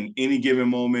that in any given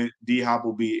moment, D Hop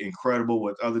will be incredible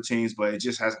with other teams, but it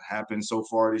just hasn't happened so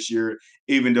far this year.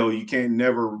 Even though you can't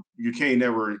never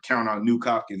count on Nuke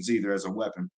Hopkins either as a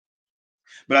weapon.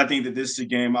 But I think that this is a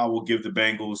game I will give the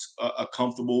Bengals a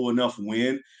comfortable enough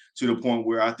win to the point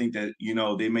where I think that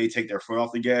they may take their foot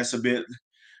off the gas a bit.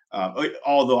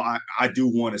 Although I do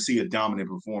want to see a dominant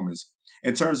performance.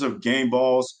 In terms of game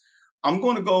balls, I'm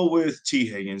going to go with T.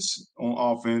 Higgins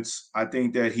on offense. I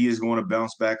think that he is going to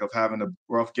bounce back of having a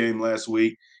rough game last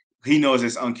week. He knows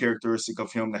it's uncharacteristic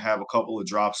of him to have a couple of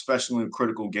drops, especially in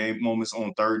critical game moments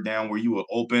on third down where you were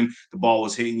open, the ball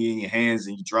was hitting you in your hands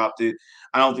and you dropped it.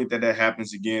 I don't think that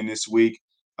happens again this week.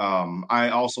 I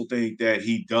also think that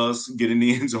he does get in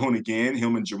the end zone again,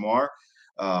 him and Jamar.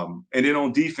 And then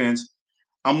on defense,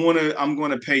 I'm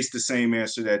gonna paste the same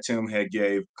answer that Tim had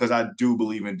gave because I do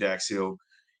believe in Dax Hill.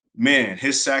 Man,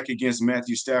 his sack against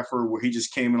Matthew Stafford, where he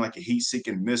just came in like a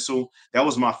heat-seeking missile, that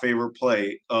was my favorite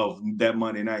play of that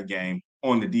Monday night game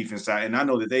on the defense side. And I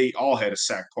know that they all had a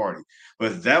sack party,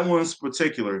 but that one's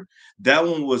particular, that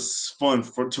one was fun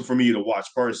for me to watch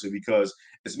personally because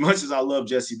as much as I love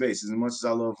Jesse Bates, as much as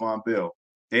I love Von Bell,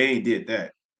 they ain't did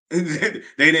that.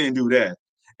 They didn't do that.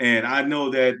 And I know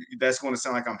that that's going to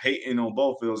sound like I'm hating on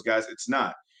both of those guys. It's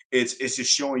not. It's just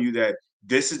showing you that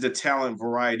this is the talent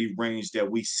variety range that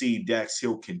we see Dax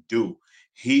Hill can do.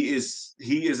 He is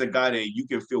a guy that you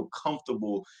can feel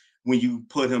comfortable when you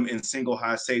put him in single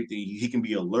high safety. He can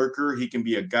be a lurker. He can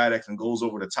be a guy that can goes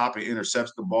over the top and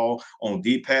intercepts the ball on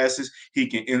deep passes. He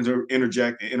can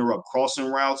interject and interrupt crossing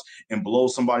routes and blow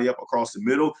somebody up across the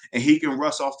middle. And he can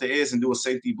rush off the edge and do a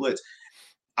safety blitz.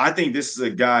 I think this is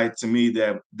a guy to me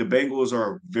that the Bengals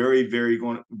are very,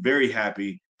 very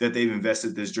happy that they've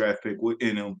invested this draft pick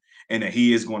in him and that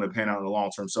he is going to pan out in the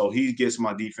long term. So he gets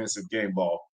my defensive game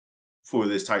ball for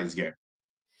this Titans game.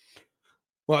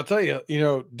 Well, I'll tell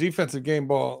you, defensive game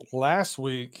ball last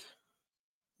week,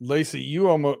 Lacey,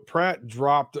 Pratt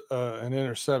dropped an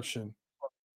interception.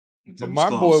 But my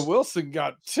boy Wilson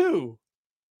got 2.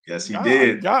 Yes, he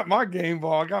did. I got my game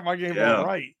ball. I got my game ball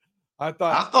right. I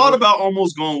thought about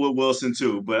almost going with Wilson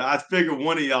too, but I figured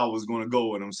one of y'all was going to go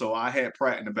with him, so I had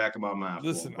Pratt in the back of my mind.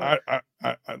 Listen, I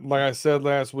like I said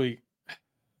last week,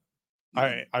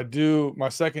 I do. My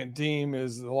second team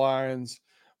is the Lions.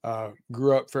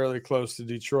 Grew up fairly close to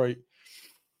Detroit,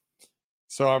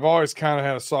 so I've always kind of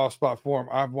had a soft spot for him.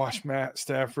 I've watched Matt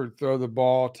Stafford throw the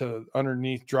ball to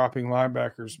underneath dropping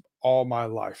linebackers all my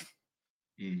life.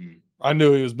 Mm-hmm. I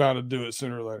knew he was bound to do it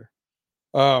sooner or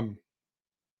later.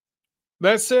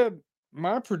 That said,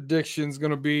 my prediction is going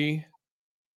to be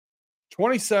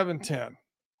 27-10.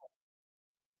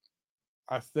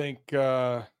 I think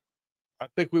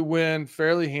we win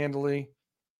fairly handily.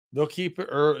 They'll keep it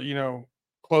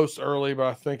close early, but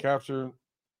I think after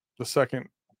the second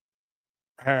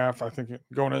half,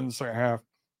 going into the second half,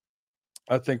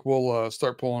 I think we'll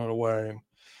start pulling it away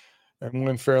and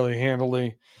win fairly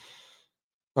handily.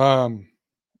 I'm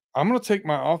going to take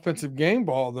my offensive game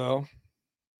ball though.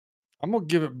 I'm going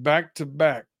to give it back to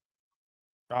back.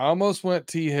 I almost went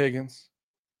T. Higgins,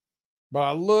 but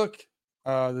I look,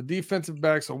 the defensive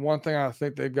backs are one thing I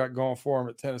think they've got going for them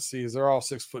at Tennessee is they're all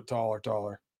 6 foot tall or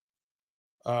taller.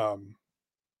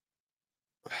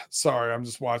 Sorry, I'm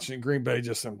just watching Green Bay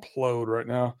just implode right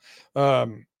now.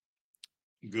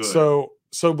 Good.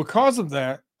 So because of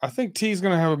that, I think T's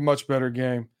going to have a much better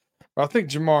game. But I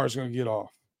think Jamar is going to get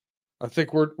off. I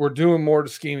think we're doing more to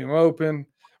scheme him open.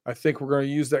 I think we're going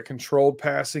to use that controlled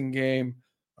passing game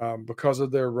because of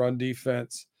their run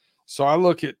defense. So I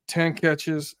look at 10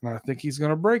 catches, and I think he's going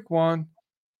to break one.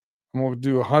 I'm going to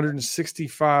do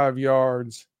 165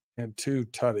 yards and 2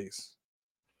 tutties.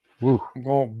 Woo. I'm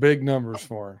going big numbers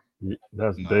for him.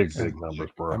 That's big numbers,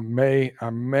 bro. I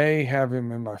may have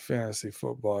him in my fantasy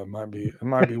football. It might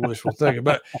be wishful thinking,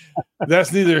 but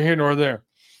that's neither here nor there.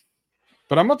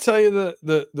 But I'm gonna tell you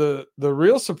the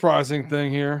real surprising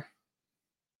thing here.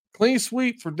 Clean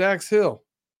sweep for Dax Hill.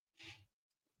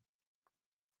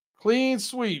 Clean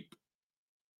sweep.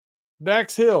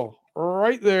 Dax Hill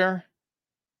right there.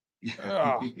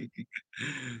 I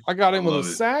got him with a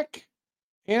sack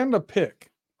and a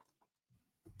pick.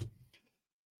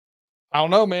 I don't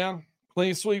know, man.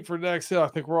 Clean sweep for Dax Hill. I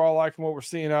think we're all liking what we're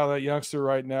seeing out of that youngster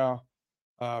right now.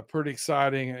 Pretty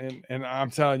exciting. And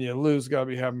I'm telling you, Lou's got to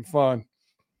be having fun.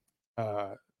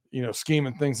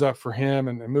 Scheming things up for him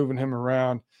and moving him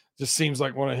around. Just seems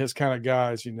like one of his kind of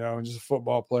guys, and just a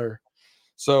football player.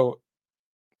 So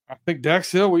I think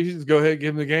Dax Hill, we should just go ahead and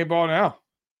give him the game ball now.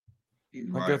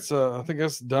 Right. I think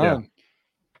that's done.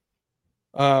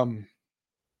 But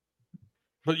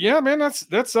yeah, man,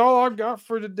 that's all I've got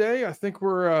for today. I think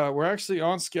we're actually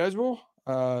on schedule.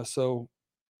 So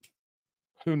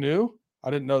who knew? I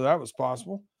didn't know that was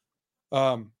possible.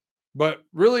 But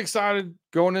really excited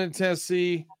going into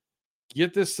Tennessee,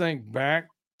 get this thing back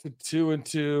to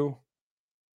 2-2.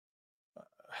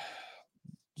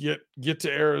 Get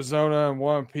to Arizona in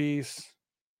one piece.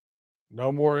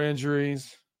 No more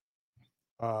injuries.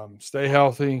 Stay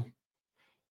healthy,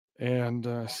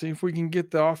 and see if we can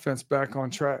get the offense back on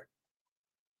track.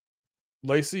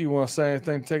 Lacey, you want to say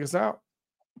anything to take us out?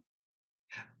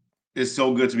 It's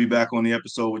so good to be back on the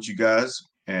episode with you guys.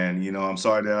 And, I'm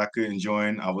sorry that I couldn't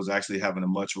join. I was actually having a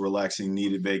much relaxing,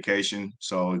 needed vacation.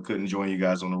 So I couldn't join you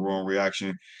guys on the wrong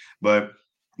reaction. But,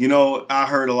 I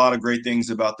heard a lot of great things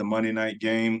about the Monday night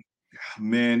game.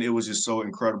 Man, it was just so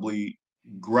incredibly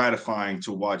gratifying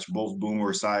to watch both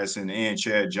Boomer Esiason and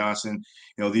Chad Johnson.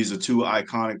 These are two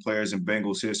iconic players in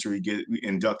Bengals history get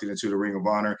inducted into the Ring of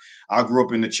Honor. I grew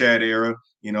up in the Chad era.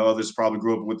 Others probably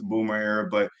grew up with the Boomer era,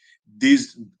 but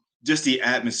just the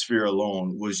atmosphere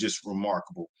alone was just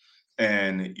remarkable.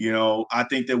 And, I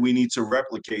think that we need to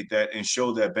replicate that and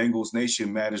show that Bengals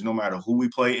Nation matters no matter who we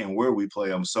play and where we play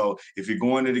them. So if you're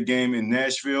going to the game in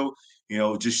Nashville,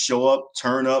 just show up,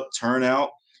 turn out,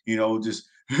 just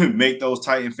make those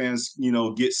Titan fans,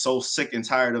 get so sick and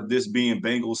tired of this being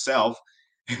Bengals South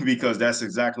because that's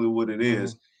exactly what it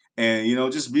is. And,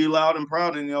 just be loud and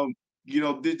proud and,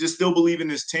 just still believe in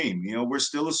this team. We're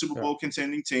still a Super Bowl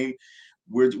contending team.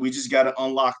 We just got to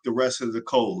unlock the rest of the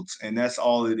codes, and that's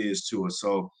all it is to us.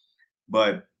 So,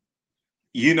 but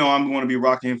I'm going to be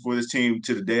rocking for this team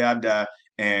to the day I die,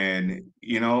 and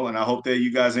and I hope that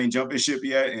you guys ain't jumping ship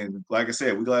yet. And like I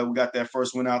said, we're glad we got that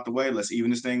first one out the way. Let's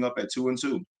even this thing up at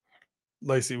 2-2.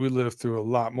 Lacey, we lived through a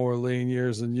lot more lean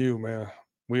years than you, man.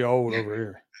 We old over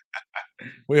here.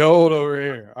 We old over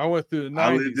here. I went through the 90s.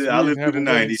 I We lived didn't through have the a winning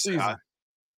 90s. season.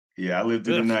 I lived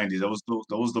through the 90s.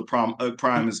 Those the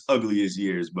prime's ugliest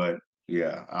years, but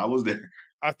yeah, I was there.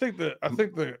 I think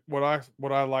that what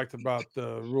I liked about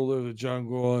the Ruler of the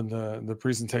Jungle and the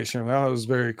presentation, that was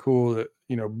very cool. That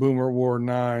Boomer wore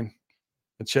 9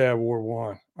 and Chad wore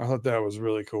 1. I thought that was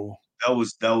really cool. That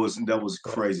was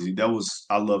crazy.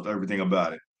 I loved everything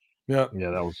about it. Yeah,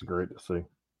 that was great to see.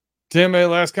 Tim, any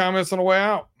last comments on the way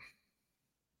out?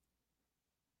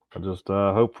 I just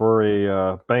hope for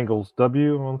a Bengals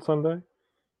W on Sunday.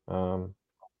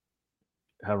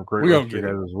 Have a great rest of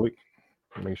your guys' week.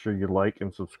 Make sure you like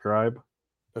and subscribe.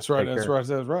 That's right. That's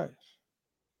right.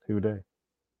 Who day?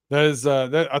 That is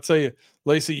that. I'll tell you,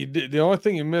 Lacey. You did, the only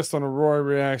thing you missed on the Roy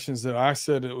reactions that I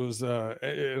said it was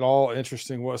at all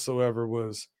interesting whatsoever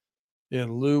was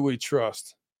in Lou We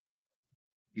Trust.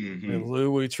 In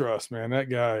Lou We Trust, man. That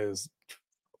guy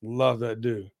love that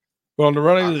dude. But on the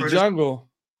Running of the Jungle,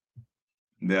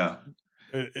 yeah,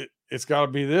 it's got to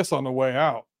be this on the way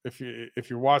out. If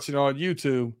you're watching on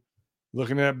YouTube,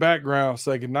 looking at background,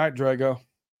 say goodnight, Drago.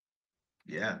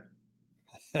 Yeah.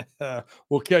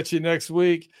 We'll catch you next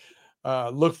week.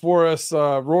 Look for us,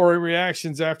 Rory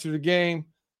reactions after the game.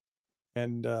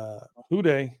 And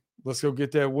Houday, let's go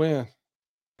get that win.